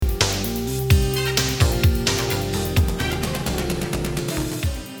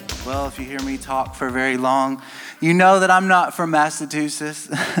Well, if you hear me talk for very long, you know that I'm not from Massachusetts.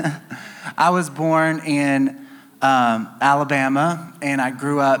 I was born in Alabama, and I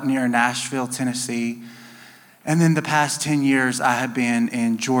grew up near Nashville, Tennessee. And then the past 10 years, I have been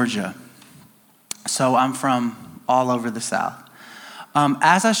in Georgia. So I'm from all over the South.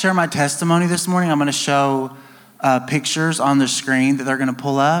 As I share my testimony this morning, I'm going to show pictures on the screen that they're going to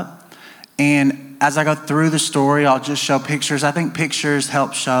pull up. And as I go through the story, I'll just show pictures. I think pictures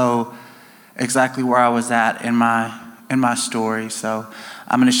help show exactly where I was at in my story. So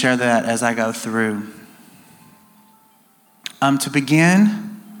I'm going to share that as I go through. To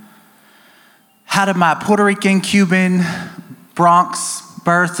begin, how did my Puerto Rican, Cuban, Bronx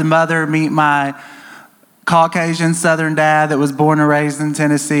birth and mother meet my Caucasian Southern dad that was born and raised in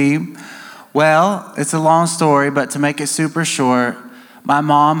Tennessee? Well, it's a long story, but to make it super short, my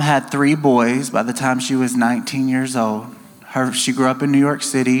mom had 3 boys by the time she was 19 years old. She grew up in New York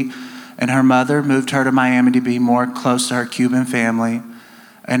City, and her mother moved her to Miami to be more close to her Cuban family.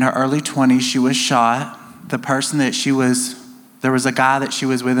 In her early 20s, she was shot. There was a guy that she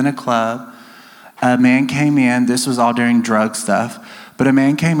was with in a club. A man came in. This was all during drug stuff. But a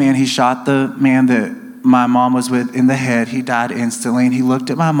man came in. He shot the man that my mom was with in the head. He died instantly. And he looked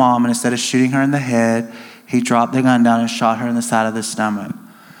at my mom, and instead of shooting her in the head, he dropped the gun down and shot her in the side of the stomach.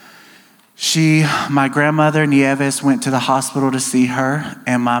 My grandmother, Nieves, went to the hospital to see her,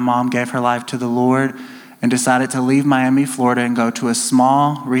 and my mom gave her life to the Lord and decided to leave Miami, Florida, and go to a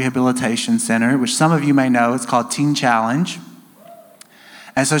small rehabilitation center, which some of you may know. It's called Teen Challenge.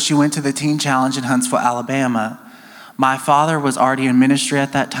 And so she went to the Teen Challenge in Huntsville, Alabama. My father was already in ministry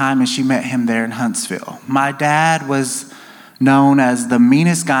at that time, and she met him there in Huntsville. My dad was known as the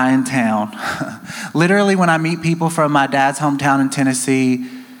meanest guy in town. Literally, when I meet people from my dad's hometown in Tennessee,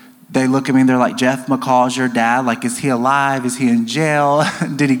 they look at me and they're like, Jeff McCall's your dad? Like, is he alive? Is he in jail?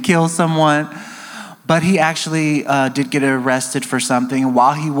 Did he kill someone? But he actually did get arrested for something. And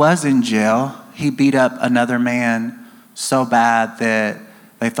while he was in jail, he beat up another man so bad that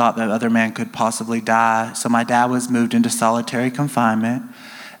they thought that other man could possibly die. So my dad was moved into solitary confinement.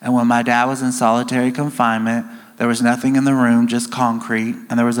 And when my dad was in solitary confinement, there was nothing in the room, just concrete,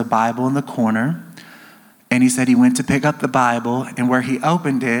 and there was a Bible in the corner. And he said he went to pick up the Bible, and where he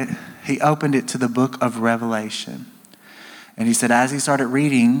opened it to the book of Revelation. And he said as he started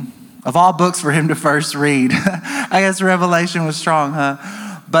reading, of all books for him to first read, I guess Revelation was strong, huh?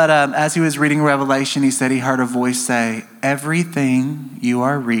 But as he was reading Revelation, he said he heard a voice say, "Everything you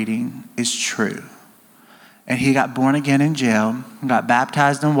are reading is true." And he got born again in jail, got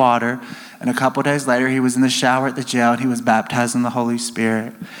baptized in water, and a couple days later, he was in the shower at the jail, and he was baptized in the Holy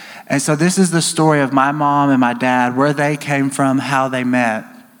Spirit. And so this is the story of my mom and my dad, where they came from, how they met.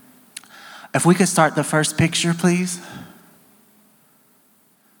 If we could start the first picture, please.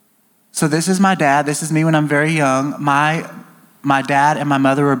 So this is my dad. This is me when I'm very young. My dad and my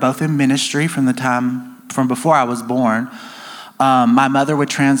mother were both in ministry from before I was born. My mother would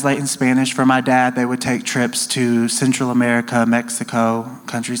translate in Spanish for my dad. They would take trips to Central America, Mexico,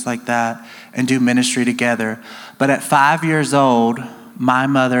 countries like that, and do ministry together. But at 5 years old, my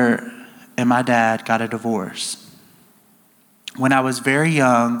mother and my dad got a divorce. When I was very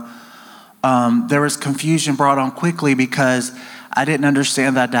young, there was confusion brought on quickly because I didn't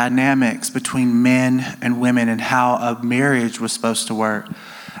understand the dynamics between men and women and how a marriage was supposed to work.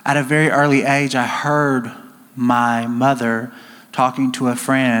 At a very early age, I heard my mother talking to a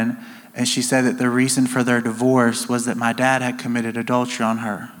friend, and she said that the reason for their divorce was that my dad had committed adultery on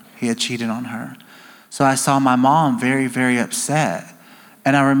her. He had cheated on her. So I saw my mom very, very upset.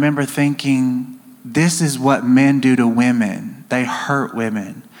 And I remember thinking, this is what men do to women. They hurt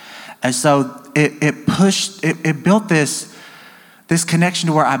women. And so it built this connection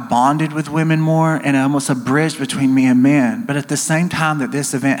to where I bonded with women more, and almost a bridge between me and men. But at the same time that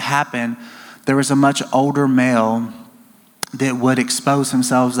this event happened, there was a much older male that would expose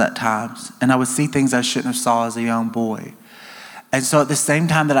himself at times. And I would see things I shouldn't have saw as a young boy. And so at the same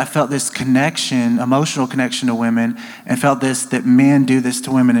time that I felt this connection, emotional connection to women, and felt that men do this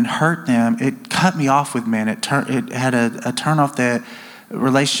to women and hurt them, it cut me off with men. It had a turn off that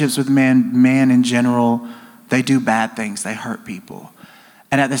relationships with men in general, they do bad things. They hurt people.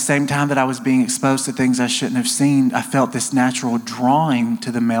 And at the same time that I was being exposed to things I shouldn't have seen, I felt this natural drawing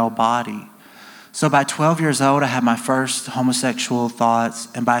to the male body. So by 12 years old, I had my first homosexual thoughts.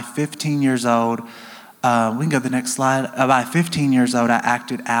 And by 15 years old, we can go to the next slide. By 15 years old, I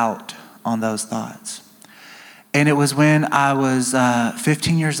acted out on those thoughts. And it was when I was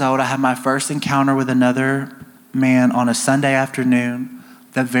 15 years old, I had my first encounter with another man on a Sunday afternoon.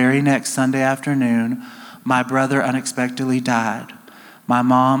 The very next Sunday afternoon, my brother unexpectedly died. My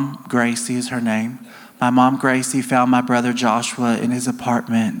mom, Gracie is her name. My mom, Gracie, found my brother Joshua in his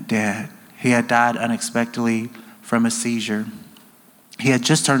apartment dead. He had died unexpectedly from a seizure. He had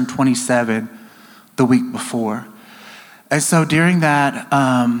just turned 27 the week before. And so during that,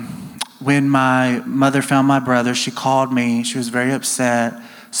 when my mother found my brother, she called me. She was very upset.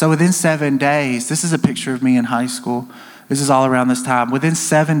 So within 7 days, this is a picture of me in high school. This is all around this time. Within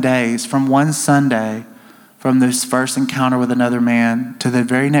 7 days, from one Sunday, from this first encounter with another man, to the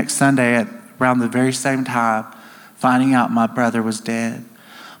very next Sunday at around the very same time, finding out my brother was dead.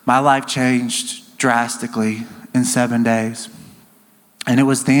 My life changed drastically in 7 days. And it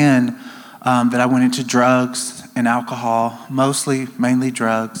was then that I went into drugs and alcohol, mainly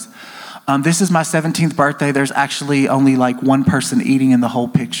drugs. This is my 17th birthday. There's actually only like one person eating in the whole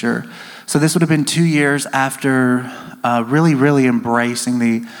picture. So this would have been 2 years after really, really embracing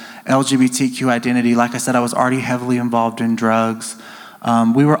the LGBTQ identity. Like I said, I was already heavily involved in drugs.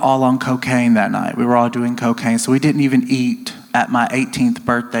 We were all on cocaine that night. We were all doing cocaine. So we didn't even eat at my 18th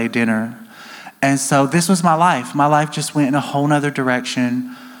birthday dinner. And so this was my life. My life just went in a whole nother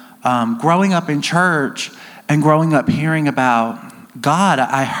direction. Growing up in church and growing up hearing about God,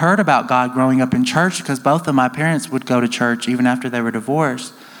 I heard about God growing up in church because both of my parents would go to church even after they were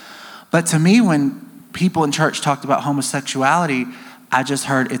divorced. But to me, when people in church talked about homosexuality, I just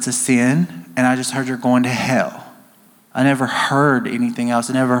heard it's a sin, and I just heard you're going to hell. I never heard anything else.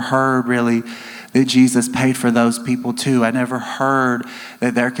 I never heard really that Jesus paid for those people too. I never heard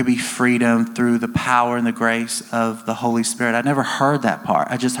that there could be freedom through the power and the grace of the Holy Spirit. I never heard that part.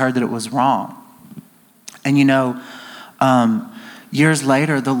 I just heard that it was wrong. And years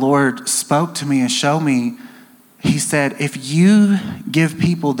later, the Lord spoke to me and showed me. He said, if you give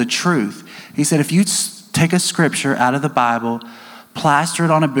people the truth, he said, if you take a scripture out of the Bible, plaster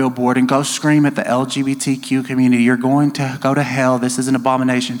it on a billboard, and go scream at the LGBTQ community, you're going to go to hell. This is an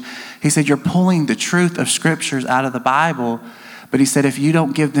abomination. He said, you're pulling the truth of scriptures out of the Bible. But he said, if you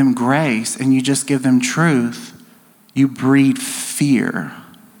don't give them grace and you just give them truth, you breed fear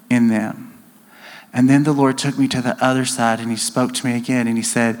in them. And then the Lord took me to the other side, and he spoke to me again, and he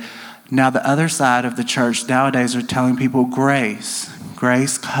said, now the other side of the church nowadays are telling people grace.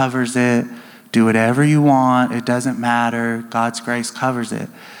 Grace covers it. Do whatever you want. It doesn't matter. God's grace covers it.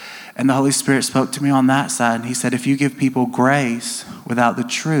 And the Holy Spirit spoke to me on that side, and he said, if you give people grace without the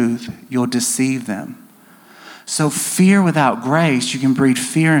truth, you'll deceive them. So fear without grace, you can breed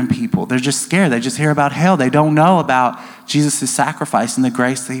fear in people. They're just scared. They just hear about hell. They don't know about Jesus' sacrifice and the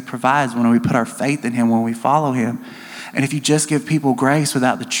grace that he provides when we put our faith in him, when we follow him. And if you just give people grace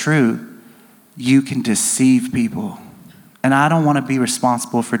without the truth, you can deceive people. And I don't want to be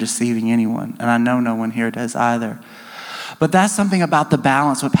responsible for deceiving anyone. And I know no one here does either. But that's something about the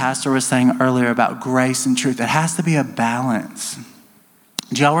balance, what Pastor was saying earlier about grace and truth. It has to be a balance.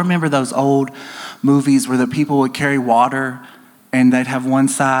 Do y'all remember those old movies where the people would carry water and they'd have one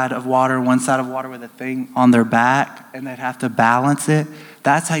side of water with a thing on their back, and they'd have to balance it?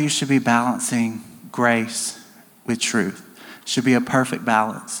 That's how you should be balancing grace with truth. It should be a perfect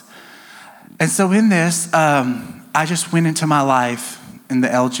balance. And so in this, I just went into my life in the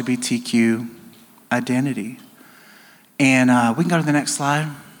LGBTQ identity. And we can go to the next slide.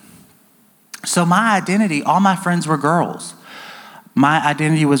 So my identity, all my friends were girls. My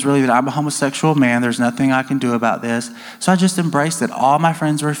identity was really that I'm a homosexual man. There's nothing I can do about this. So I just embraced it. All my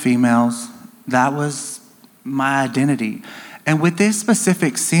friends were females. That was my identity. And with this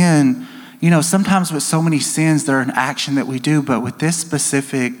specific sin, sometimes with so many sins, they're an action that we do. But with this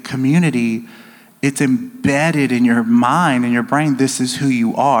specific community, it's embedded in your mind and your brain. This is who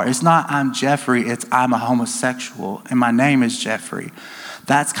you are. It's not I'm Jeffrey, it's I'm a homosexual and my name is Jeffrey.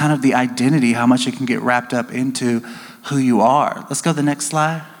 That's kind of the identity, how much it can get wrapped up into who you are. Let's go to the next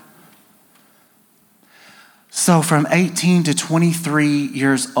slide. So from 18 to 23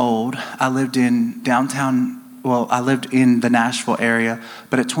 years old, I lived in the Nashville area.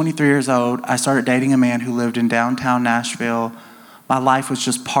 But at 23 years old, I started dating a man who lived in downtown Nashville. My life was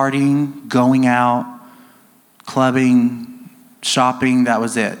just partying, going out, clubbing, shopping. That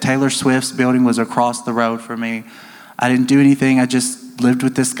was it. Taylor Swift's building was across the road for me. I didn't do anything. I just lived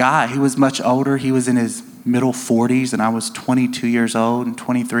with this guy. He was much older. He was in his middle 40s, and I was 22 years old and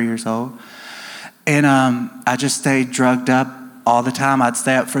 23 years old. And I just stayed drugged up all the time. I'd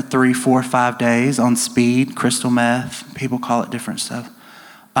stay up for 3, 4, 5 days on speed, crystal meth. People call it different stuff.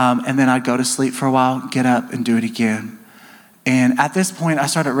 And then I'd go to sleep for a while, get up, and do it again. And at this point, I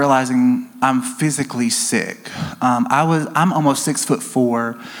started realizing I'm physically sick. I'm almost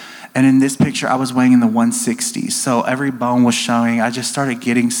 6'4", and in this picture, I was weighing in the 160s. So every bone was showing. I just started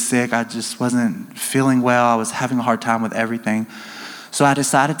getting sick. I just wasn't feeling well. I was having a hard time with everything. So I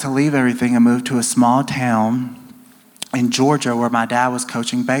decided to leave everything and move to a small town in Georgia where my dad was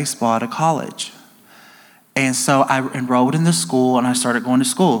coaching baseball at a college. And so I enrolled in the school and I started going to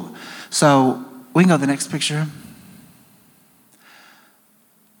school. So we can go to the next picture.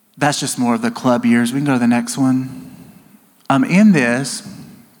 That's just more of the club years. We can go to the next one. In this,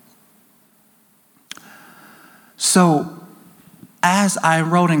 so as I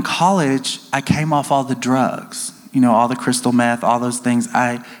enrolled in college, I came off all the drugs, all the crystal meth, all those things.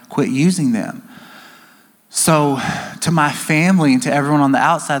 I quit using them. So to my family and to everyone on the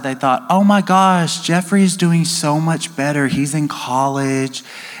outside, they thought, oh my gosh, Jeffrey is doing so much better. He's in college.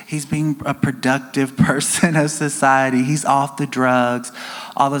 He's being a productive person of society. He's off the drugs,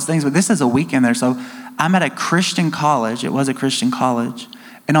 all those things. But this is a weekend there. So I'm at a Christian college. It was a Christian college.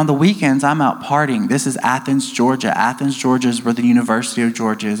 And on the weekends, I'm out partying. This is Athens, Georgia. Athens, Georgia is where the University of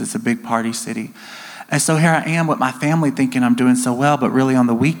Georgia is. It's a big party city. And so here I am with my family thinking I'm doing so well, but really on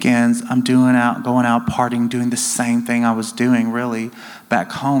the weekends, I'm going out partying, doing the same thing I was doing really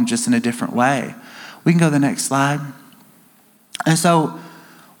back home, just in a different way. We can go to the next slide. And so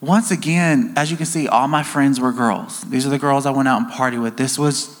once again, as you can see, all my friends were girls. These are the girls I went out and party with. This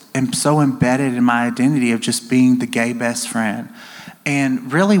was so embedded in my identity of just being the gay best friend.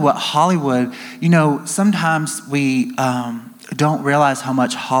 And really what Hollywood, sometimes we don't realize how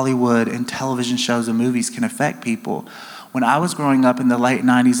much Hollywood and television shows and movies can affect people. When I was growing up in the late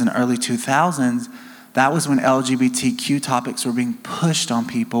 90s and early 2000s, that was when LGBTQ topics were being pushed on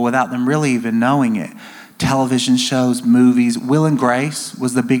people without them really even knowing it. Television shows, movies. Will and Grace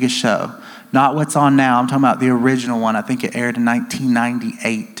was the biggest show. Not what's on now. I'm talking about the original one. I think it aired in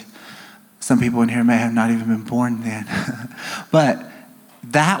 1998. Some people in here may have not even been born then. But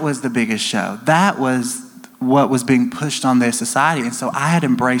that was the biggest show. That was what was being pushed on their society. And so I had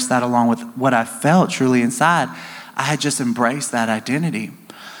embraced that along with what I felt truly inside. I had just embraced that identity.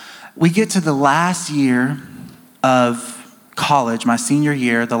 We get to the last year of college, my senior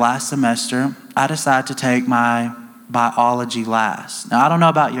year, the last semester. I decided to take my biology last. Now, I don't know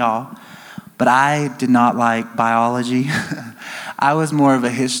about y'all, but I did not like biology. I was more of a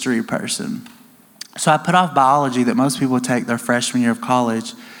history person. So I put off biology that most people take their freshman year of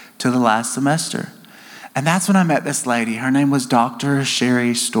college to the last semester. And that's when I met this lady. Her name was Dr.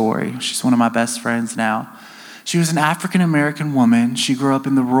 Sherry Story. She's one of my best friends now. She was an African-American woman. She grew up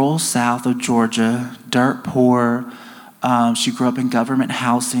in the rural south of Georgia, dirt poor. She grew up in government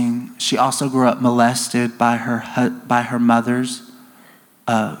housing. She also grew up molested by her mother's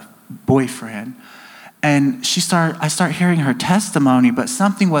boyfriend. And I start hearing her testimony, but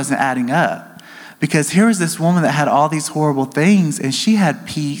something wasn't adding up. Because here was this woman that had all these horrible things, and she had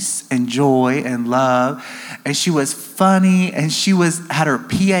peace and joy and love, and she was funny, and she had her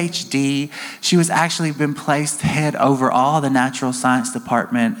PhD. She was actually been placed head over all the natural science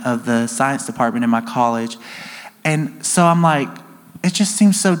department of the science department in my college. And so I'm like, it just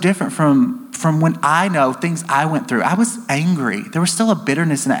seems so different from when I know things I went through. I was angry. There was still a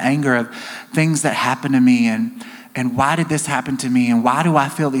bitterness and an anger of things that happened to me, and why did this happen to me, and why do I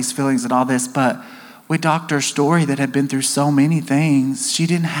feel these feelings and all this? But with Dr. Story that had been through so many things, she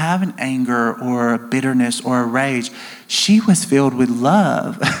didn't have an anger or a bitterness or a rage. She was filled with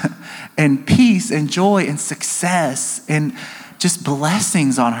love and peace and joy and success and just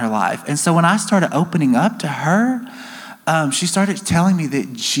blessings on her life. And so when I started opening up to her, she started telling me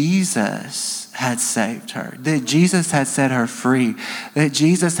that Jesus had saved her, that Jesus had set her free, that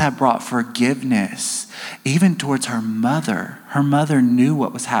Jesus had brought forgiveness, even towards her mother. Her mother knew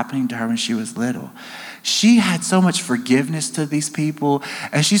what was happening to her when she was little. She had so much forgiveness to these people,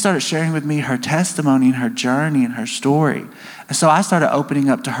 and she started sharing with me her testimony and her journey and her story. And so I started opening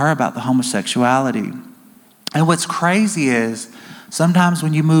up to her about the homosexuality. And what's crazy is sometimes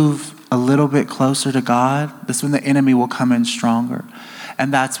when you move a little bit closer to God, that's when the enemy will come in stronger.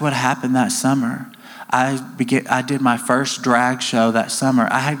 And that's what happened that summer. I did my first drag show that summer.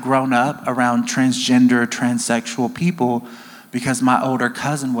 I had grown up around transgender, transsexual people because my older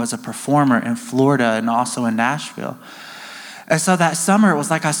cousin was a performer in Florida and also in Nashville. And so that summer, it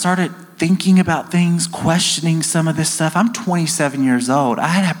was like I started thinking about things, questioning some of this stuff. I'm 27 years old. I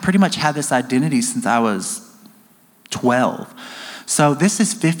had pretty much had this identity since I was 12. So this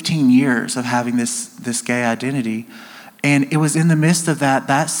is 15 years of having this gay identity. And it was in the midst of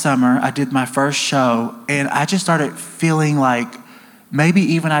that summer, I did my first show, and I just started feeling like maybe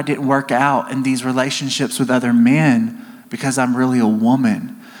even I didn't work out in these relationships with other men because I'm really a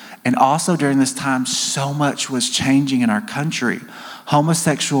woman. And also during this time, so much was changing in our country.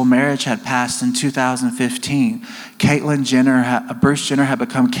 Homosexual marriage had passed in 2015. Bruce Jenner had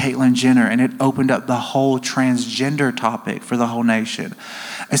become Caitlyn Jenner, and it opened up the whole transgender topic for the whole nation.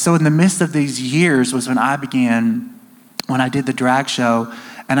 And so in the midst of these years was when I did the drag show,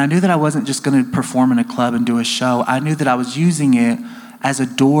 and I knew that I wasn't just going to perform in a club and do a show. I knew that I was using it as a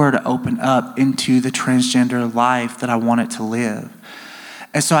door to open up into the transgender life that I wanted to live.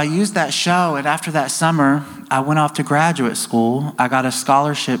 And so I used that show, and after that summer, I went off to graduate school. I got a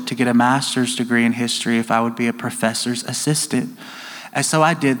scholarship to get a master's degree in history if I would be a professor's assistant. And so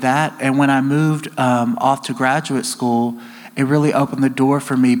I did that, and when I moved off to graduate school, it really opened the door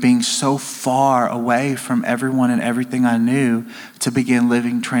for me being so far away from everyone and everything I knew to begin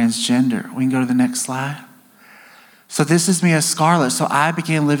living transgender. We can go to the next slide. So this is me as Scarlett. So I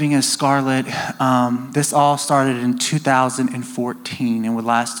began living as Scarlett. This all started in 2014 and would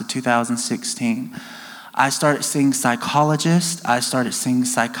last to 2016. I started seeing psychologists. I started seeing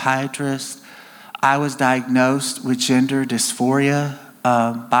psychiatrists. I was diagnosed with gender dysphoria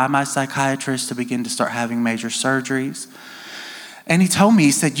by my psychiatrist to begin to start having major surgeries. And he told me,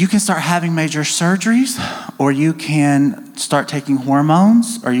 he said, you can start having major surgeries, or you can start taking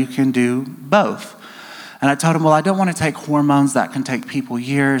hormones, or you can do both. And I told him, well, I don't want to take hormones. That can take people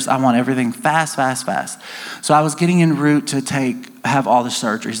years. I want everything fast, fast, fast. So I was getting en route to have all the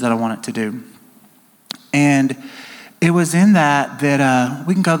surgeries that I wanted to do. And it was in that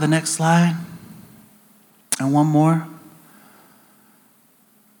we can go to the next slide. And one more.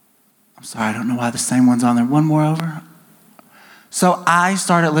 I'm sorry, I don't know why the same one's on there. One more over. So I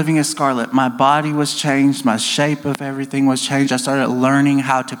started living as Scarlett. My body was changed. My shape of everything was changed. I started learning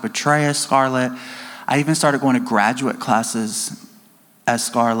how to portray as Scarlett. I even started going to graduate classes as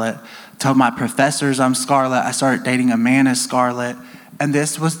Scarlett. Told my professors I'm Scarlett. I started dating a man as Scarlett. And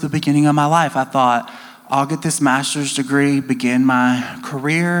this was the beginning of my life. I thought, I'll get this master's degree, begin my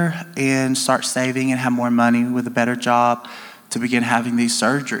career, and start saving and have more money with a better job to begin having these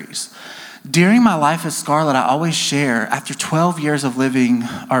surgeries. During my life as Scarlett, I always share, after 12 years of living,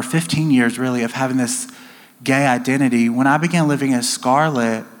 or 15 years really, of having this gay identity, when I began living as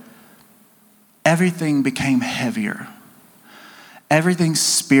Scarlett, everything became heavier. Everything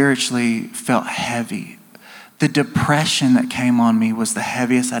spiritually felt heavy. The depression that came on me was the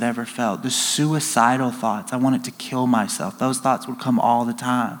heaviest I'd ever felt. The suicidal thoughts, I wanted to kill myself. Those thoughts would come all the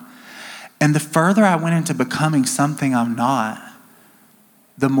time. And the further I went into becoming something I'm not,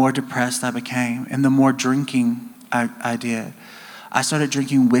 the more depressed I became and the more drinking I did. I started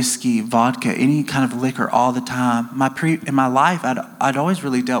drinking whiskey, vodka, any kind of liquor all the time. In my life, I'd always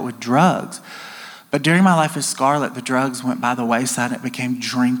really dealt with drugs. But during my life as Scarlett, the drugs went by the wayside and it became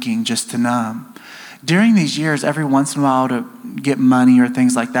drinking just to numb. During these years, every once in a while to get money or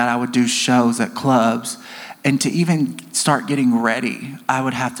things like that, I would do shows at clubs. And to even start getting ready, I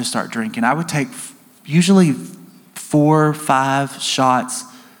would have to start drinking. I would take usually 4 or 5 shots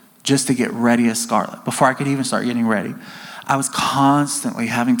just to get ready as Scarlett before I could even start getting ready. I was constantly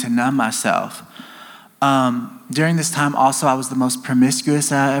having to numb myself. During this time also, I was the most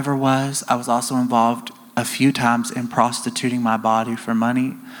promiscuous I ever was. I was also involved a few times in prostituting my body for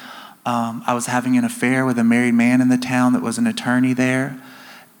money. I was having an affair with a married man in the town that was an attorney there.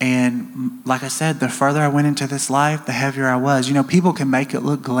 And like I said, the further I went into this life, the heavier I was. You know, people can make it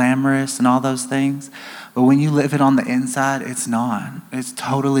look glamorous and all those things, but when you live it on the inside, it's not. It's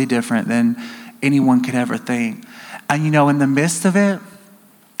totally different than anyone could ever think. And you know, in the midst of it,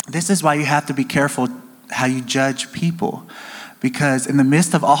 this is why you have to be careful how you judge people. Because in the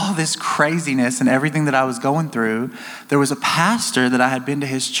midst of all this craziness and everything that I was going through, there was a pastor that I had been to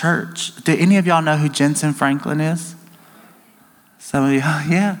his church. Do any of y'all know who Jensen Franklin is? Some of you,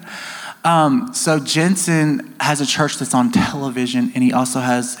 yeah. So Jensen has a church that's on television, and he also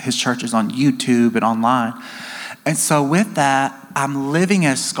has his churches on YouTube and online. And so with that, I'm living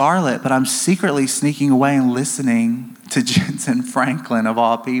as Scarlett, but I'm secretly sneaking away and listening to Jensen Franklin, of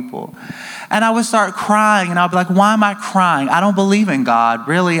all people. And I would start crying, and I'd be like, why am I crying? I don't believe in God.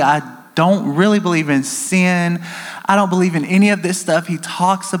 Really, I don't really believe in sin. I don't believe in any of this stuff he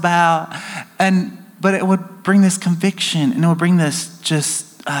talks about. But it would bring this conviction, and it would bring this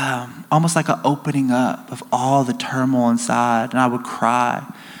just almost like an opening up of all the turmoil inside, and I would cry.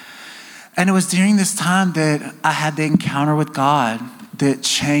 And it was during this time that I had the encounter with God that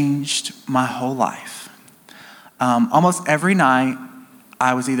changed my whole life. Almost every night,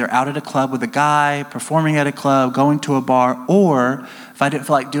 I was either out at a club with a guy, performing at a club, going to a bar, or if I didn't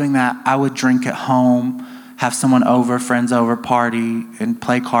feel like doing that, I would drink at home, have someone over, friends over, party, and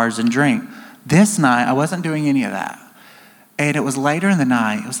play cards and drink. This night, I wasn't doing any of that. And it was later in the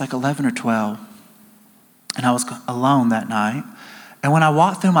night. It was like 11 or 12. And I was alone that night. And when I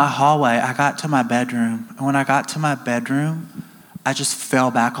walked through my hallway, I got to my bedroom. And when I got to my bedroom, I just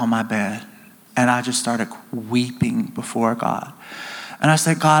fell back on my bed. And I just started weeping before God. And I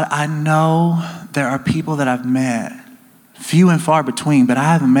said, God, I know there are people that I've met, few and far between, but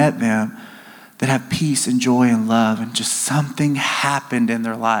I haven't met them, that have peace and joy and love, and just something happened in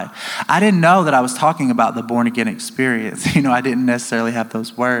their life. I didn't know that I was talking about the born again experience. I didn't necessarily have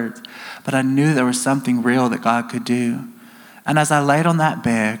those words, but I knew there was something real that God could do. And as I laid on that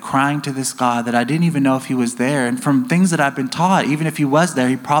bed, crying to this God that I didn't even know if he was there, and from things that I've been taught, even if he was there,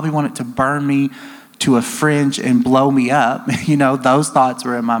 he probably wanted to burn me to a fringe and blow me up. Those thoughts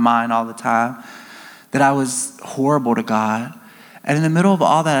were in my mind all the time, that I was horrible to God. And in the middle of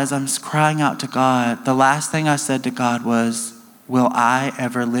all that, as I'm crying out to God, the last thing I said to God was, will I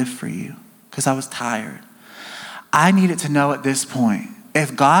ever live for you? Because I was tired. I needed to know at this point,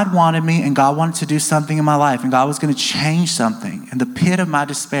 if God wanted me and God wanted to do something in my life and God was going to change something in the pit of my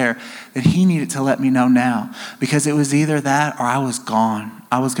despair, then he needed to let me know now. Because it was either that or I was gone.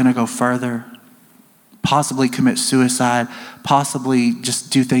 I was going to go further, possibly commit suicide, possibly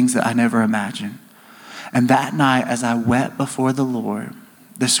just do things that I never imagined. And that night, as I wept before the Lord,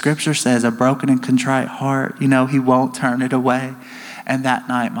 the scripture says, a broken and contrite heart, he won't turn it away. And that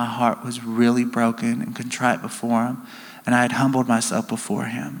night, my heart was really broken and contrite before him. And I had humbled myself before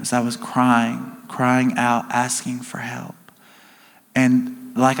him as I was crying out, asking for help.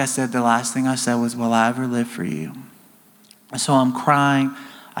 And like I said, the last thing I said was, will I ever live for you? And so I'm crying.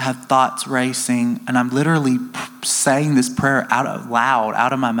 I have thoughts racing. And I'm literally saying this prayer loud,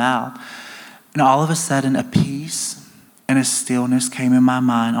 out of my mouth. And all of a sudden, a peace and a stillness came in my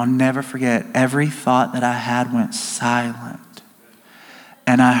mind. I'll never forget. Every thought that I had went silent.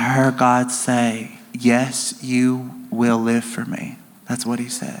 And I heard God say, yes, you will live for me. That's what he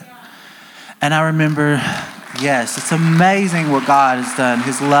said. And I remember, yes, it's amazing what God has done,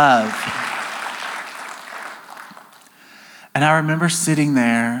 his love. And I remember sitting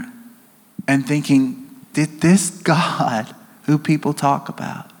there and thinking, did this God who people talk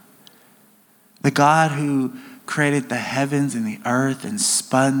about, the God who created the heavens and the earth and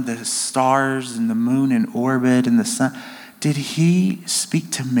spun the stars and the moon in orbit and the sun, did he speak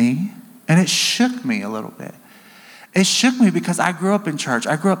to me? And it shook me a little bit. It shook me because I grew up in church.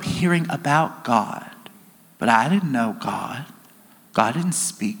 I grew up hearing about God, but I didn't know God. God didn't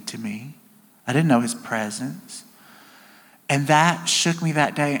speak to me. I didn't know his presence. And that shook me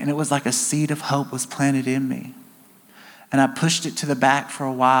that day, and it was like a seed of hope was planted in me. And I pushed it to the back for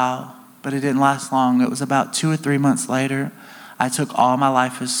a while, but it didn't last long. It was about 2 or 3 months later, I took all my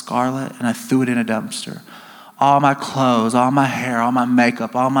life as Scarlett and I threw it in a dumpster. All my clothes, all my hair, all my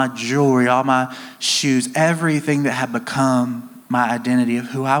makeup, all my jewelry, all my shoes, everything that had become my identity of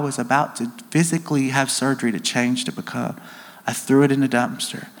who I was about to physically have surgery to change to become. I threw it in a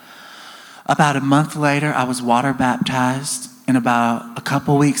dumpster. About a month later, I was water baptized. And about a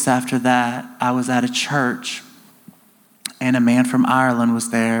couple weeks after that, I was at a church. And a man from Ireland was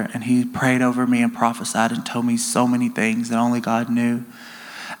there, and he prayed over me and prophesied and told me so many things that only God knew.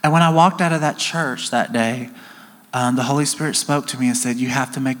 And when I walked out of that church that day, the Holy Spirit spoke to me and said, you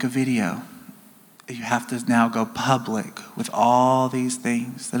have to make a video. You have to now go public with all these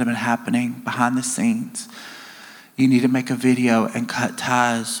things that have been happening behind the scenes. You need to make a video and cut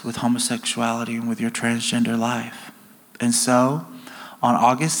ties with homosexuality and with your transgender life. And so, on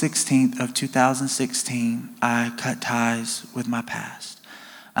August 16th of 2016, I cut ties with my past.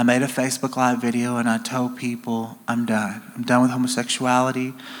 I made a Facebook Live video and I told people, I'm done. I'm done with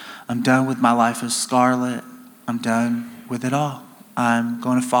homosexuality. I'm done with my life as Scarlett. I'm done with it all. I'm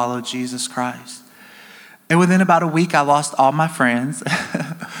going to follow Jesus Christ. And within about a week, I lost all my friends,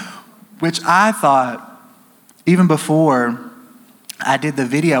 which I thought, even before I did the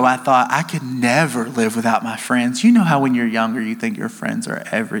video, I thought I could never live without my friends. You know how when you're younger, you think your friends are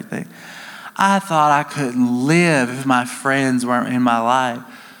everything. I thought I couldn't live if my friends weren't in my life.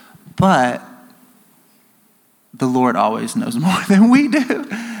 But the Lord always knows more than we do.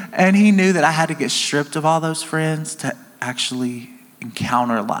 And he knew that I had to get stripped of all those friends to actually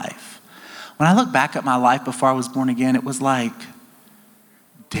encounter life. When I look back at my life before I was born again, it was like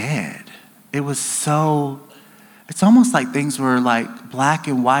dead. It was so... It's almost like things were like black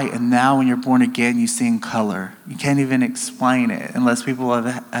and white, and now when you're born again, you see in color. You can't even explain it unless people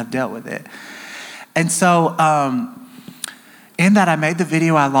have dealt with it. And so in that, I made the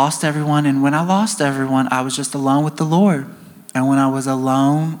video, I lost everyone, and when I lost everyone, I was just alone with the Lord. And when I was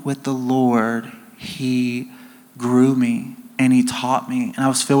alone with the Lord, he grew me and he taught me, and I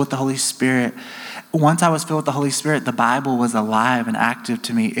was filled with the Holy Spirit. Once I was filled with the Holy Spirit, the Bible was alive and active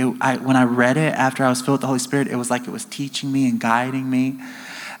to me. When I read it after I was filled with the Holy Spirit, it was like it was teaching me and guiding me.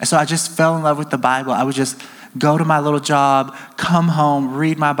 And so I just fell in love with the Bible. I would just go to my little job, come home,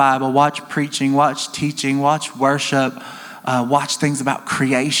 read my Bible, watch preaching, watch teaching, watch worship, watch things about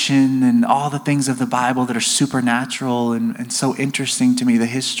creation and all the things of the Bible that are supernatural and so interesting to me, the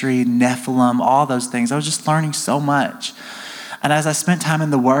history, Nephilim, all those things. I was just learning so much. And as I spent time in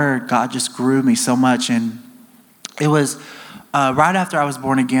the Word, God just grew me so much. And it was right after I was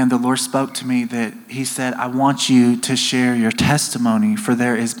born again, the Lord spoke to me that he said, I want you to share your testimony, for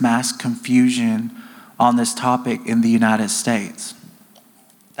there is mass confusion on this topic in the United States.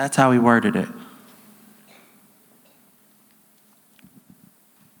 That's how he worded it.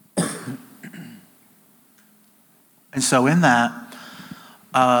 And so in that,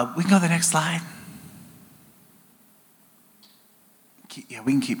 we can go to the next slide. Yeah,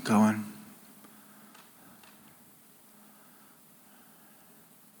 we can keep going.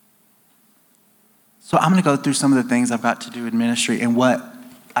 So I'm going to go through some of the things I've got to do in ministry and what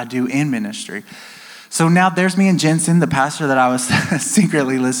I do in ministry. So now there's me and Jensen, the pastor that I was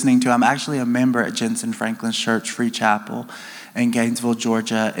secretly listening to. I'm actually a member at Jensen Franklin's Church, Free Chapel in Gainesville,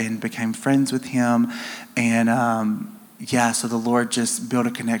 Georgia, and became friends with him. And so the Lord just built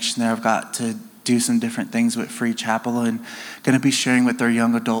a connection there. I've got to do some different things with Free Chapel and going to be sharing with their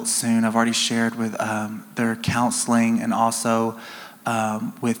young adults soon. I've already shared with their counseling and also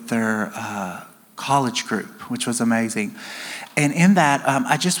with their college group, which was amazing. And in that,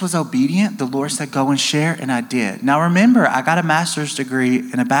 I just was obedient. The Lord said, go and share, and I did. Now remember, I got a master's degree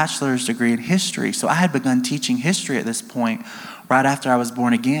and a bachelor's degree in history. So I had begun teaching history at this point, right after I was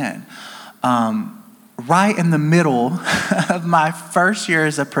born again. Right in the middle of my first year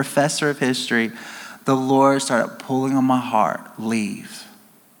as a professor of history, the Lord started pulling on my heart, leave.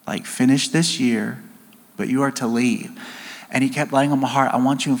 Like, finish this year, but you are to leave. And he kept laying on my heart, I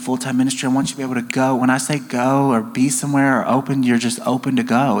want you in full-time ministry. I want you to be able to go. When I say go or be somewhere or open, you're just open to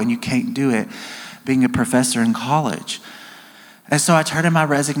go. And you can't do it being a professor in college. And so I turned in my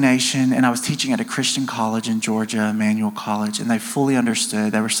resignation, and I was teaching at a Christian college in Georgia, Emmanuel College, and they fully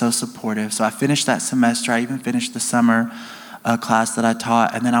understood. They were so supportive. So I finished that semester. I even finished the summer class that I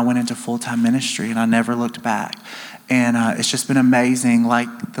taught, and then I went into full-time ministry, and I never looked back. And it's just been amazing,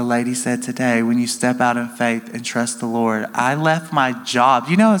 like the lady said today, when you step out in faith and trust the Lord. I left my job.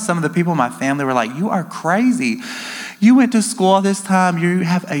 You know, some of the people in my family were like, you are crazy. You went to school all this time. You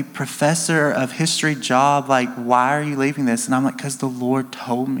have a professor of history job. Like, why are you leaving this? And I'm like, because the Lord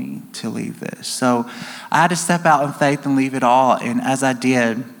told me to leave this. So I had to step out in faith and leave it all. And as I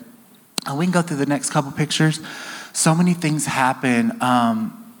did, we can go through the next couple pictures. So many things happen.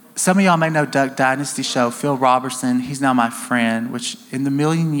 Some of y'all may know Duck Dynasty show, Phil Robertson. He's now my friend, which in the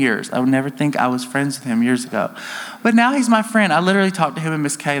million years, I would never think I was friends with him years ago. But now he's my friend. I literally talked to him and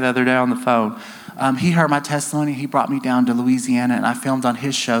Miss Kay the other day on the phone. He heard my testimony. He brought me down to Louisiana, and I filmed on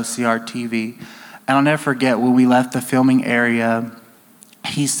his show, CRTV. And I'll never forget when we left the filming area,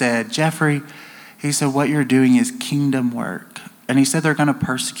 he said, Jeffrey, he said, what you're doing is kingdom work. And he said they're going to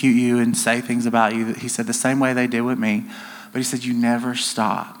persecute you and say things about you. He said the same way they did with me. But he said, you never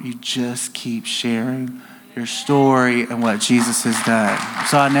stop. You just keep sharing your story and what Jesus has done.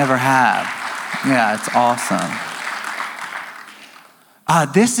 So I never have. Yeah, it's awesome.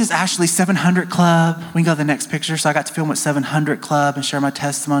 This is actually 700 Club. We can go to the next picture. So I got to film with 700 Club and share my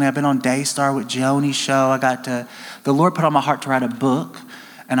testimony. I've been on Daystar with Joni's show. The Lord put on my heart to write a book.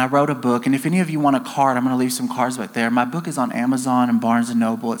 And I wrote a book. And if any of you want a card, I'm going to leave some cards back there. My book is on Amazon and Barnes &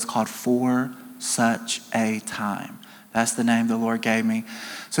 Noble. It's called For Such a Time. That's the name the Lord gave me.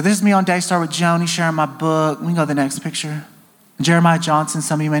 So this is me on Daystar with Joni sharing my book. We can go to the next picture. Jeremiah Johnson,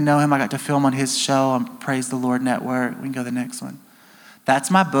 some of you may know him. I got to film on his show on Praise the Lord Network. We can go to the next one.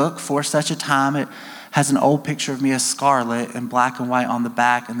 That's my book, For Such a Time. It has an old picture of me as Scarlett in black and white on the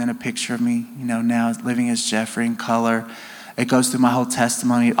back, and then a picture of me, now living as Jeffrey in color. It goes through my whole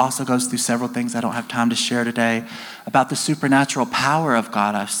testimony. It also goes through several things I don't have time to share today about the supernatural power of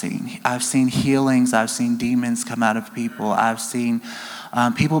God I've seen. I've seen healings. I've seen demons come out of people. I've seen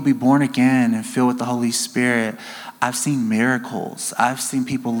people be born again and filled with the Holy Spirit. I've seen miracles. I've seen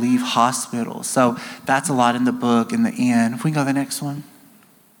people leave hospitals. So that's a lot in the book in the end. If we can go to the next one.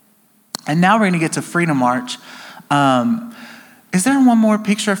 And now we're going to get to Freedom March. Is there one more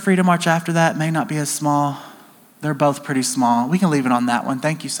picture of Freedom March after that? It may not be as small. They're both pretty small. We can leave it on that one.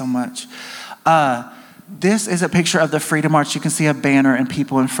 Thank you so much. This is a picture of the Freedom March. You can see a banner and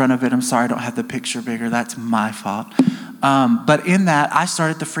people in front of it. I'm sorry I don't have the picture bigger. That's my fault. But in that, I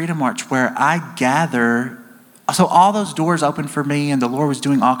started the Freedom March where I gather So all those doors opened for me, and the Lord was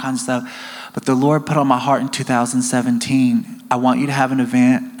doing all kinds of stuff. But the Lord put on my heart in 2017, I want you to have an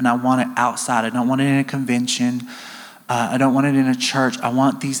event, and I want it outside. I don't want it in a convention. I don't want it in a church. I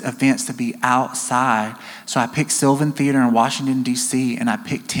want these events to be outside. So I picked Sylvan Theater in Washington, D.C., and I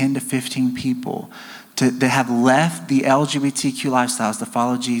picked 10 to 15 people that have left the LGBTQ lifestyles to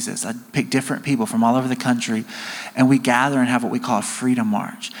follow Jesus. I pick different people from all over the country, and we gather and have what we call a Freedom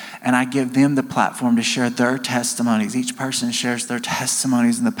March. And I give them the platform to share their testimonies. Each person shares their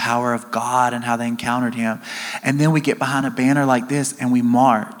testimonies and the power of God and how they encountered him. And then we get behind a banner like this, and we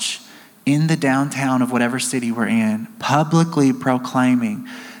march in the downtown of whatever city we're in, publicly proclaiming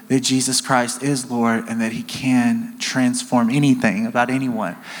that Jesus Christ is Lord and that he can transform anything about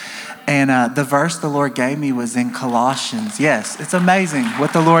anyone. And the verse the Lord gave me was in Colossians. Yes, it's amazing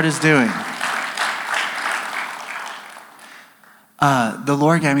what the Lord is doing. The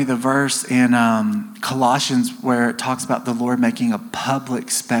Lord gave me the verse in Colossians where it talks about the Lord making a public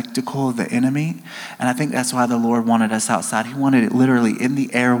spectacle of the enemy. And I think that's why the Lord wanted us outside. He wanted it literally in the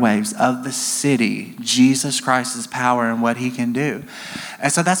airwaves of the city, Jesus Christ's power and what he can do.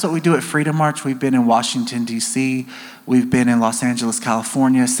 And so that's what we do at Freedom March. We've been in Washington, D.C., we've been in Los Angeles,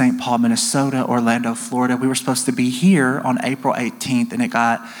 California, St. Paul, Minnesota, Orlando, Florida. We were supposed to be here on April 18th, and it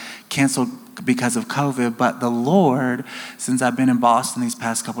got canceled because of COVID. But the Lord, since I've been in Boston these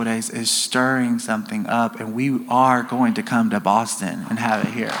past couple of days, is stirring something up, and we are going to come to Boston and have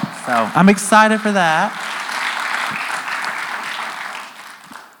it here. So I'm excited for that.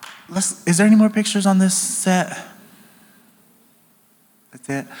 Is there any more pictures on this set? That's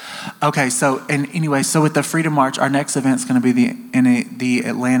it? Okay, so with the Freedom March, our next event's going to be in the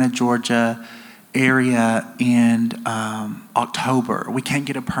Atlanta, Georgia area in October. We can't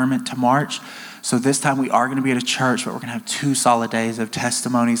get a permit to march, so this time we are going to be at a church, but we're going to have 2 solid days of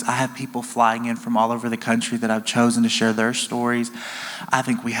testimonies. I have people flying in from all over the country that I've chosen to share their stories. I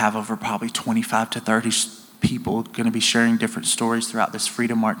think we have over probably 25 to 30 people going to be sharing different stories throughout this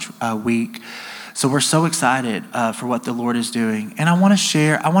Freedom March week. So we're so excited for what the Lord is doing. And I want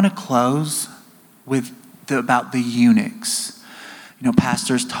to close with about the eunuchs. You know,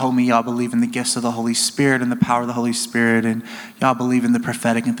 pastors told me y'all believe in the gifts of the Holy Spirit and the power of the Holy Spirit, and y'all believe in the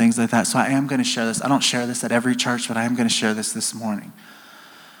prophetic and things like that. So I am going to share this. I don't share this at every church, but I am going to share this morning.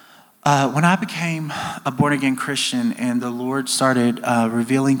 When I became a born-again Christian and the Lord started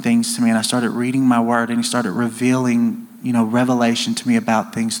revealing things to me, and I started reading my word, and he started revealing, revelation to me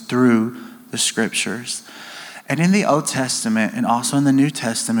about things through the scriptures. And in the Old Testament and also in the New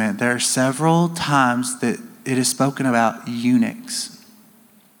Testament, there are several times that it is spoken about eunuchs.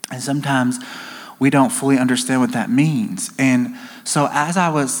 And sometimes we don't fully understand what that means. And so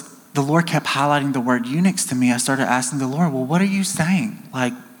the Lord kept highlighting the word eunuchs to me. I started asking the Lord, well, what are you saying?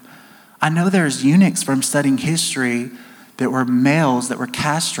 Like, I know there's eunuchs from studying history that were males that were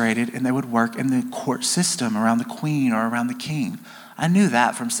castrated and they would work in the court system around the queen or around the king. I knew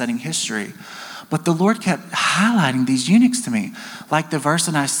that from studying history. But the Lord kept highlighting these eunuchs to me. Like the verse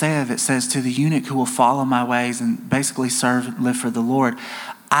in Isaiah that says, to the eunuch who will follow my ways and basically serve and live for the Lord,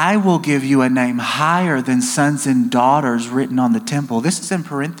 I will give you a name higher than sons and daughters written on the temple. This is in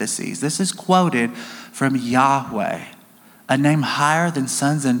parentheses. This is quoted from Yahweh. A name higher than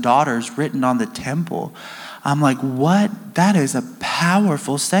sons and daughters written on the temple. I'm like, what? That is a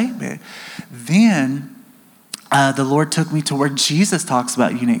powerful statement. Then the Lord took me to where Jesus talks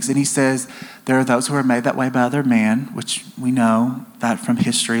about eunuchs, and he says, there are those who are made that way by other men, which we know that from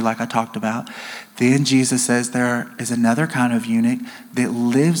history, like I talked about. Then Jesus says there is another kind of eunuch that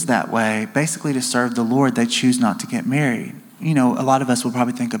lives that way, basically to serve the Lord. They choose not to get married. A lot of us will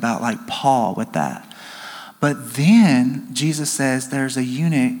probably think about like Paul with that. But then Jesus says there's a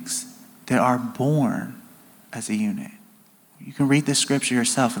eunuchs that are born as a eunuch. You can read this scripture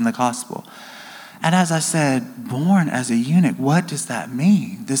yourself in the gospel. And as I said, born as a eunuch, what does that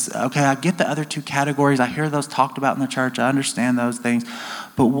mean? I get the other 2 categories. I hear those talked about in the church. I understand those things.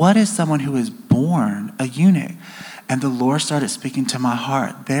 But what is someone who is born a eunuch? And the Lord started speaking to my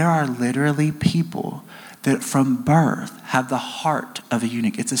heart. There are literally people that from birth have the heart of a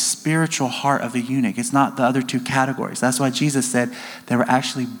eunuch. It's a spiritual heart of a eunuch. It's not the other 2 categories. That's why Jesus said they were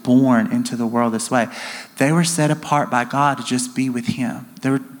actually born into the world this way. They were set apart by God to just be with him.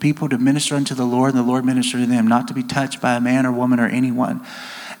 There were people to minister unto the Lord, and the Lord ministered to them, not to be touched by a man or woman or anyone.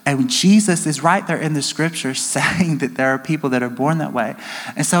 And Jesus is right there in the scripture saying that there are people that are born that way.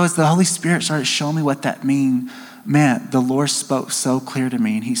 And so as the Holy Spirit started showing me what that meant, the Lord spoke so clear to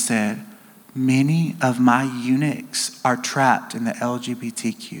me, and he said, many of my eunuchs are trapped in the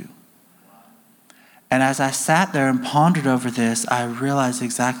LGBTQ. And as I sat there and pondered over this, I realized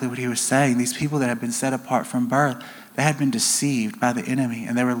exactly what he was saying. These people that had been set apart from birth, they had been deceived by the enemy,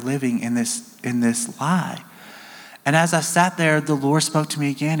 and they were living in this lie. And as I sat there, the Lord spoke to me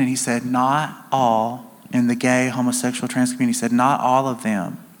again, and he said, not all in the gay, homosexual, trans community, he said, not all of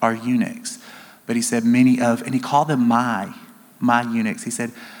them are eunuchs. But he said many of, and he called them my eunuchs. He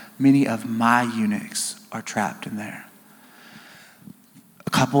said, many of my eunuchs are trapped in there.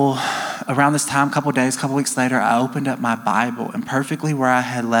 Around this time, a couple weeks later, I opened up my Bible, and perfectly where I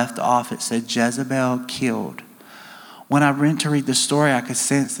had left off, it said Jezebel killed. When I went to read the story, I could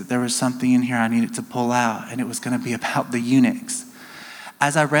sense that there was something in here I needed to pull out, and it was going to be about the eunuchs.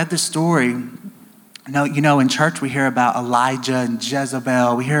 As I read the story, in church we hear about Elijah and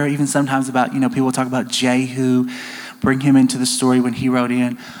Jezebel. We hear even sometimes about, people talk about Jehu, bring him into the story when he wrote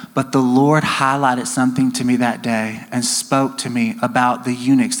in. But the Lord highlighted something to me that day and spoke to me about the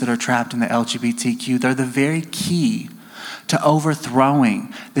eunuchs that are trapped in the LGBTQ. They're the very key to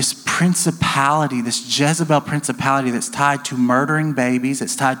overthrowing this principality, this Jezebel principality that's tied to murdering babies,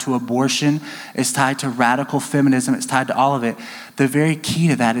 it's tied to abortion, it's tied to radical feminism, it's tied to all of it. The very key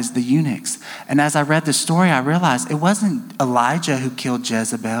to that is the eunuchs. And as I read the story, I realized it wasn't Elijah who killed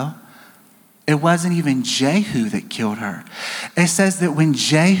Jezebel. It wasn't even Jehu that killed her. It says that when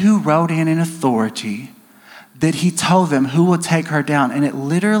Jehu rode in authority, that he told them who will take her down. And it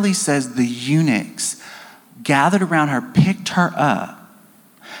literally says the eunuchs gathered around her, picked her up,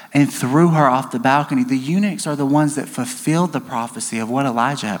 and threw her off the balcony. The eunuchs are the ones that fulfilled the prophecy of what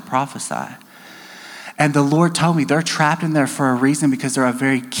Elijah had prophesied. And the Lord told me they're trapped in there for a reason, because they're a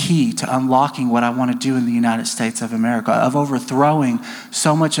very key to unlocking what I want to do in the United States of America, of overthrowing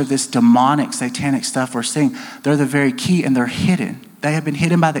so much of this demonic, satanic stuff we're seeing. They're the very key, and they're hidden. They have been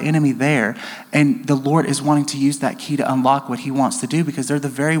hidden by the enemy there. And the Lord is wanting to use that key to unlock what he wants to do, because they're the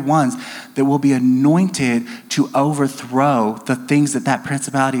very ones that will be anointed to overthrow the things that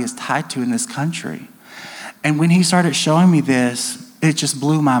principality is tied to in this country. And when he started showing me this, it just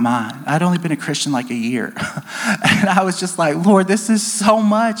blew my mind. I'd only been a Christian like a year. And I was just like, Lord, this is so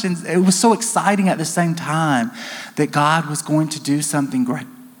much. And it was so exciting at the same time that God was going to do something great.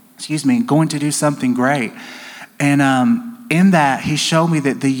 And in that, he showed me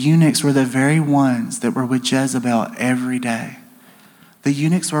that the eunuchs were the very ones that were with Jezebel every day. The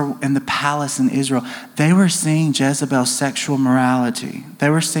eunuchs were in the palace in Israel. They were seeing Jezebel's sexual morality. They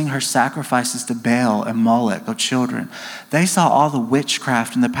were seeing her sacrifices to Baal and Molech of children. They saw all the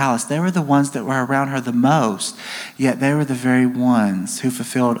witchcraft in the palace. They were the ones that were around her the most, yet they were the very ones who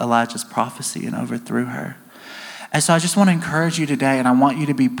fulfilled Elijah's prophecy and overthrew her. And so I just want to encourage you today, and I want you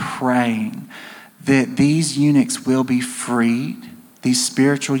to be praying that these eunuchs will be freed, these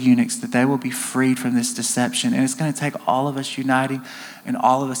spiritual eunuchs, that they will be freed from this deception. And it's going to take all of us uniting and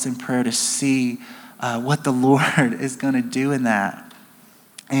all of us in prayer to see what the Lord is going to do in that.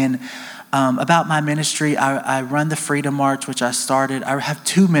 And about my ministry, I run the Freedom March, which I started. I have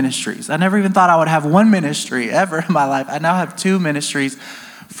two ministries. I never even thought I would have one ministry ever in my life. I now have two ministries,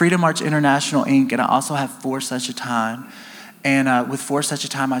 Freedom March International, Inc., and I also have For Such a Time. And with For Such a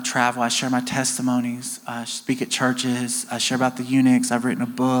Time, I travel. I share my testimonies. I speak at churches. I share about the eunuchs. I've written a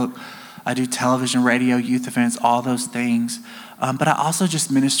book. I do television, radio, youth events, all those things. But I also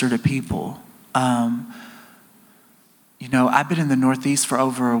just minister to people. I've been in the Northeast for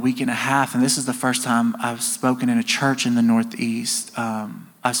over a week and a half, and this is the first time I've spoken in a church in the Northeast.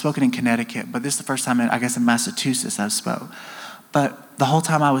 I've spoken in Connecticut, but this is the first time, in Massachusetts I've spoke. But the whole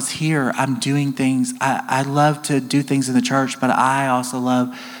time I was here, I'm doing things. I love to do things in the church, but I also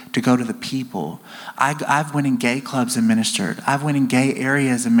love to go to the people. I've went in gay clubs and ministered. I've went in gay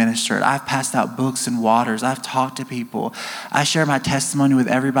areas and ministered. I've passed out books and waters. I've talked to people. I share my testimony with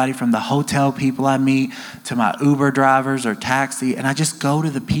everybody from the hotel people I meet to my Uber drivers or taxi, and I just go to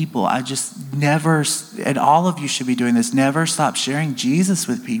the people. I just never, and all of you should be doing this, never stop sharing Jesus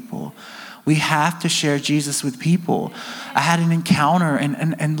with people. We have to share Jesus with people. I had an encounter,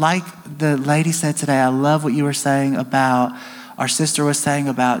 and like the lady said today, I love what you were saying about, our sister was saying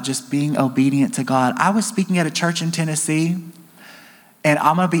about just being obedient to God. I was speaking at a church in Tennessee, and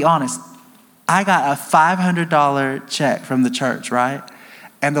I'm going to be honest, I got a $500 check from the church, right?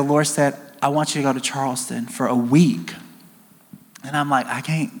 And the Lord said, I want you to go to Charleston for a week. And I'm like, I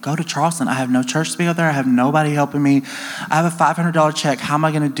can't go to Charleston. I have no church to be out there. I have nobody helping me. I have a $500 check. How am I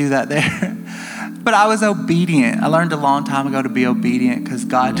going to do that there? But I was obedient. I learned a long time ago to be obedient because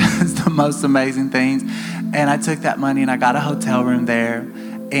God does the most amazing things. And I took that money and I got a hotel room there.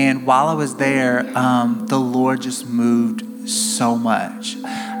 And while I was there, the Lord just moved so much.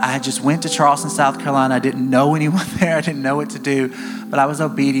 I just went to Charleston, South Carolina. I didn't know anyone there. I didn't know what to do, but I was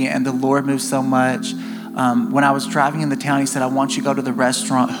obedient, and the Lord moved so much. When I was driving in the town, he said, I want you to go to the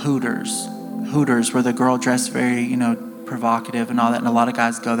restaurant Hooters, where the girl dressed very, provocative and all that, and a lot of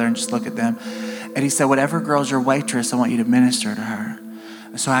guys go there and just look at them. And he said, whatever girl's your waitress, I want you to minister to her.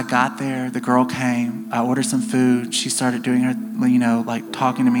 And so I got there, the girl came, I ordered some food. She started doing her, like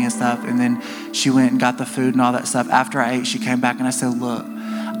talking to me and stuff. And then she went and got the food and all that stuff. After I ate, she came back and I said, look,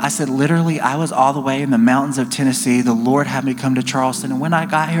 literally, I was all the way in the mountains of Tennessee. The Lord had me come to Charleston. And when I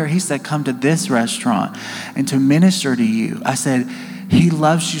got here, he said, come to this restaurant and to minister to you. I said, he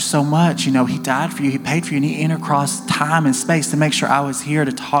loves you so much. He died for you. He paid for you. And he entered across time and space to make sure I was here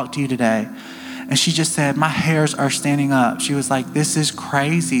to talk to you today. And she just said, my hairs are standing up. She was like, this is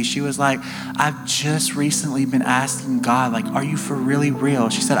crazy. She was like, I've just recently been asking God, like, are you for really real?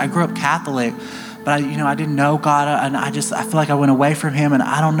 She said, I grew up Catholic, but I didn't know God. And I feel like I went away from him, and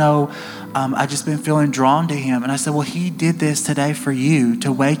I don't know. I just been feeling drawn to him. And I said, well, he did this today for you,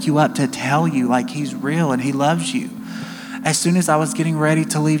 to wake you up, to tell you like he's real and he loves you. As soon as I was getting ready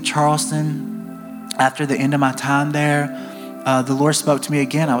to leave Charleston, after the end of my time there, the Lord spoke to me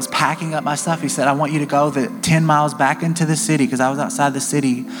again. I was packing up my stuff. He said, I want you to go the 10 miles back into the city, because I was outside the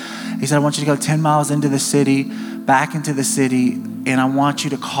city. He said, I want you to go 10 miles into the city, back into the city, and I want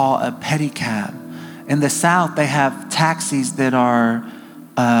you to call a pedicab. In the South, they have taxis that are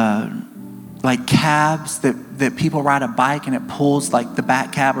like cabs that people ride a bike and it pulls like the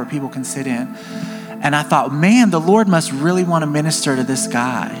back cab where people can sit in. And I thought, man, the Lord must really want to minister to this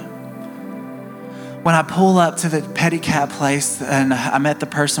guy. When I pull up to the pedicab place and I met the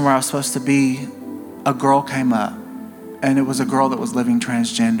person where I was supposed to be, a girl came up, and it was a girl that was living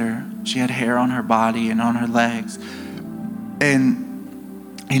transgender. She had hair on her body and on her legs. And,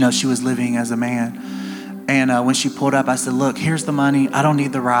 she was living as a man. And when she pulled up, I said, look, here's the money. I don't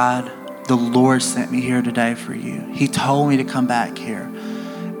need the ride. The Lord sent me here today for you. He told me to come back here.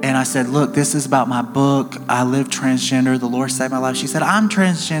 And I said, look, this is about my book. I live transgender. The Lord saved my life. She said, I'm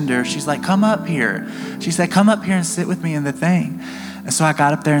transgender. She's like, come up here. She said, come up here and sit with me in the thing. And so I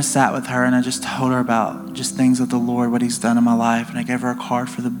got up there and sat with her, and I just told her about just things of the Lord, what he's done in my life. And I gave her a card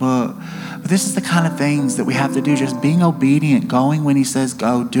for the book. But this is the kind of things that we have to do, just being obedient, going when he says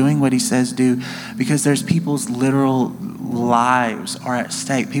go, doing what he says do, because there's people's literal lives are at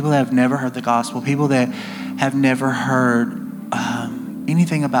stake. People that have never heard the gospel, people that have never heard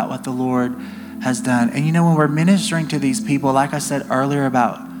anything about what the Lord has done. And when we're ministering to these people, like I said earlier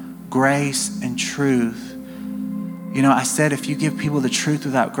about grace and truth, I said if you give people the truth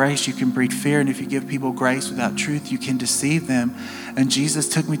without grace, you can breed fear. And if you give people grace without truth, you can deceive them. And Jesus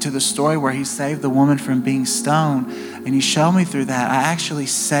took me to the story where he saved the woman from being stoned. And he showed me through that. I actually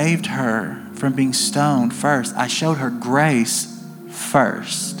saved her from being stoned first. I showed her grace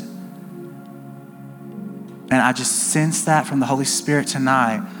first. And I just sensed that from the Holy Spirit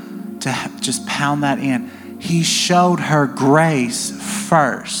tonight to just pound that in. He showed her grace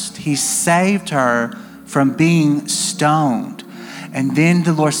first. He saved her from being stoned. And then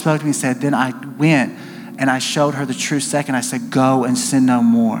the Lord spoke to me and said, then I went and I showed her the truth second. I said, go and sin no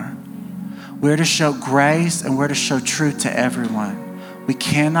more. We're to show grace and we're to show truth to everyone. We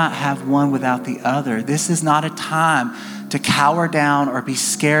cannot have one without the other. This is not a time to cower down or be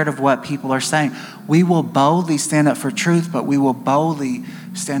scared of what people are saying. We will boldly stand up for truth, but we will boldly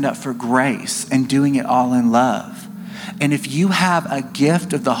stand up for grace and doing it all in love. And if you have a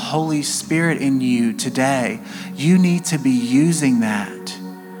gift of the Holy Spirit in you today, you need to be using that.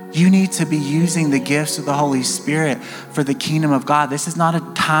 You need to be using the gifts of the Holy Spirit for the kingdom of God. This is not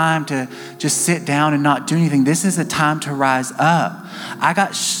a time to just sit down and not do anything. This is a time to rise up. I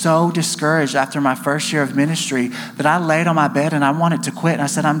got so discouraged after my first year of ministry that I laid on my bed and I wanted to quit. And I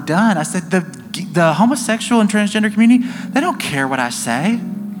said, I'm done. I said, the homosexual and transgender community, they don't care what I say.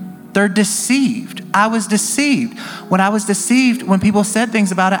 They're deceived. I was deceived. When I was deceived, when people said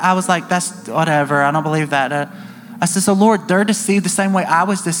things about it, I was like, that's whatever. I don't believe that. I said, so Lord, they're deceived the same way I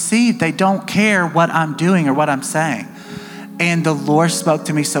was deceived. They don't care what I'm doing or what I'm saying. And the Lord spoke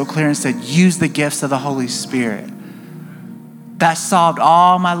to me so clear and said, use the gifts of the Holy Spirit. That solved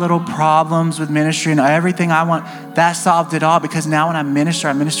all my little problems with ministry and everything I want. That solved it all, because now when I minister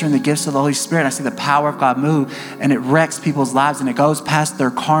in the gifts of the Holy Spirit. I see the power of God move, and it wrecks people's lives, and it goes past their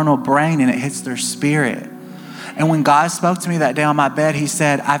carnal brain and it hits their spirit. And when God spoke to me that day on my bed, he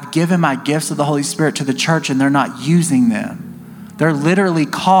said, I've given my gifts of the Holy Spirit to the church and they're not using them. They're literally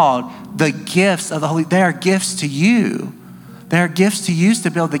called the gifts of the Holy. They are gifts to you. They are gifts to use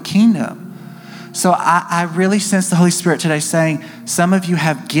to build the kingdom. So I really sense the Holy Spirit today saying, some of you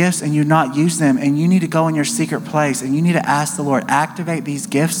have gifts and you've not used them, and you need to go in your secret place and you need to ask the Lord, activate these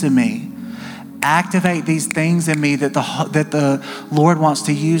gifts in me. Activate these things in me that the Lord wants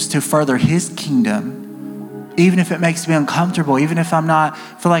to use to further his kingdom. Even if it makes me uncomfortable, even if I'm not,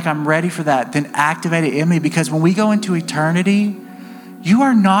 feel like I'm ready for that, then activate it in me. Because when we go into eternity, you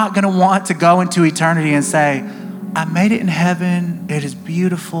are not going to want to go into eternity and say, I made it in heaven. It is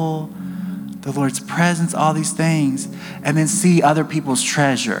beautiful. The Lord's presence, all these things. And then see other people's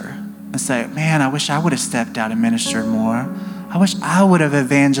treasure and say, man, I wish I would have stepped out and ministered more. I wish I would have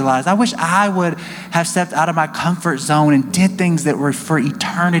evangelized. I wish I would have stepped out of my comfort zone and did things that were for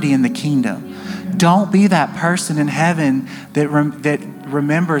eternity in the kingdom. Don't be that person in heaven that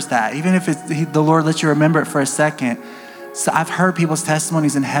remembers that. Even if the Lord lets you remember it for a second. So I've heard people's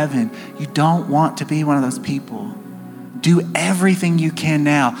testimonies in heaven. You don't want to be one of those people. Do everything you can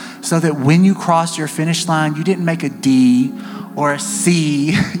now so that when you cross your finish line, you didn't make a D or a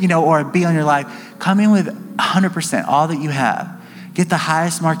C, or a B on your life. Come in with 100%, all that you have. Get the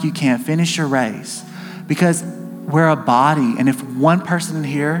highest mark you can. Finish your race. Because we're a body, and if one person in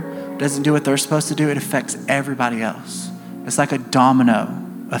here doesn't do what they're supposed to do, it affects everybody else. It's like a domino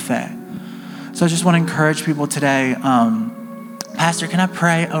effect. So I just want to encourage people today. Pastor, can I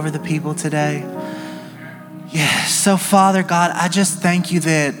pray over the people today? Yes. So Father God, I just thank you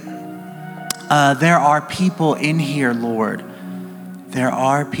that there are people in here, Lord. There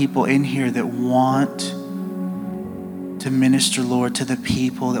are people in here that want to minister, Lord, to the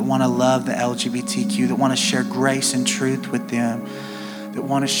people, that want to love the LGBTQ, that want to share grace and truth with them, that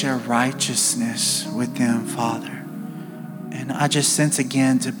want to share righteousness with them, Father. And I just sense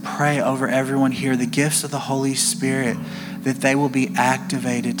again to pray over everyone here, the gifts of the Holy Spirit, that they will be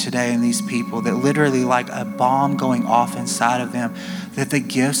activated today in these people, that literally like a bomb going off inside of them, that the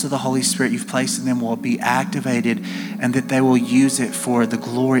gifts of the Holy Spirit you've placed in them will be activated and that they will use it for the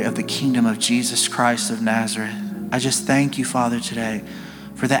glory of the kingdom of Jesus Christ of Nazareth. I just thank you, Father, today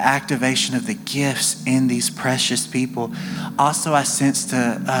for the activation of the gifts in these precious people. Also, I sense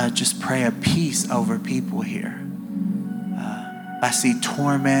to just pray a peace over people here. I see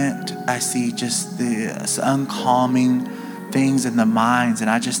torment. I see just the uncalming things in the minds. And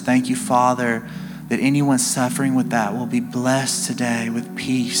I just thank you, Father, that anyone suffering with that will be blessed today with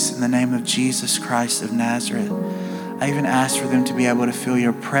peace in the name of Jesus Christ of Nazareth. I even ask for them to be able to feel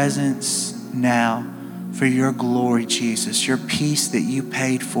your presence now for your glory, Jesus, your peace that you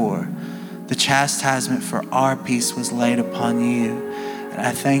paid for. The chastisement for our peace was laid upon you. And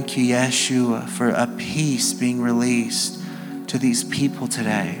I thank you, Yeshua, for a peace being released to these people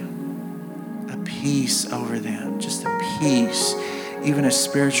today. A peace over them, just a peace, even a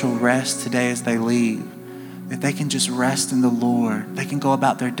spiritual rest today as they leave, that they can just rest in the Lord. They can go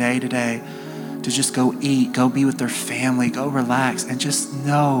about their day today to just go eat, go be with their family, go relax, and just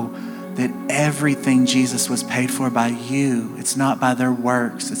know that everything Jesus was paid for by you. It's not by their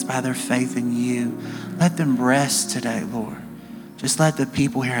works, it's by their faith in you. Let them rest today, Lord. Just let the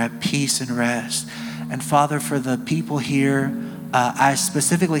people here have peace and rest. And Father, for the people here, I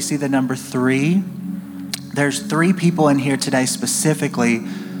specifically see the number 3. There's 3 people in here today specifically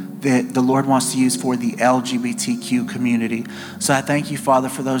that the Lord wants to use for the LGBTQ community. So I thank you, Father,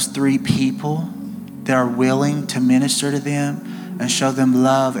 for those 3 people that are willing to minister to them and show them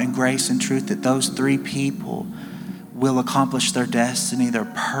love and grace and truth, that those 3 people will accomplish their destiny,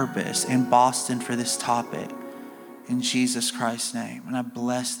 their purpose in Boston for this topic. In Jesus Christ's name. And I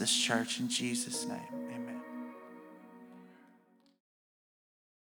bless this church in Jesus' name.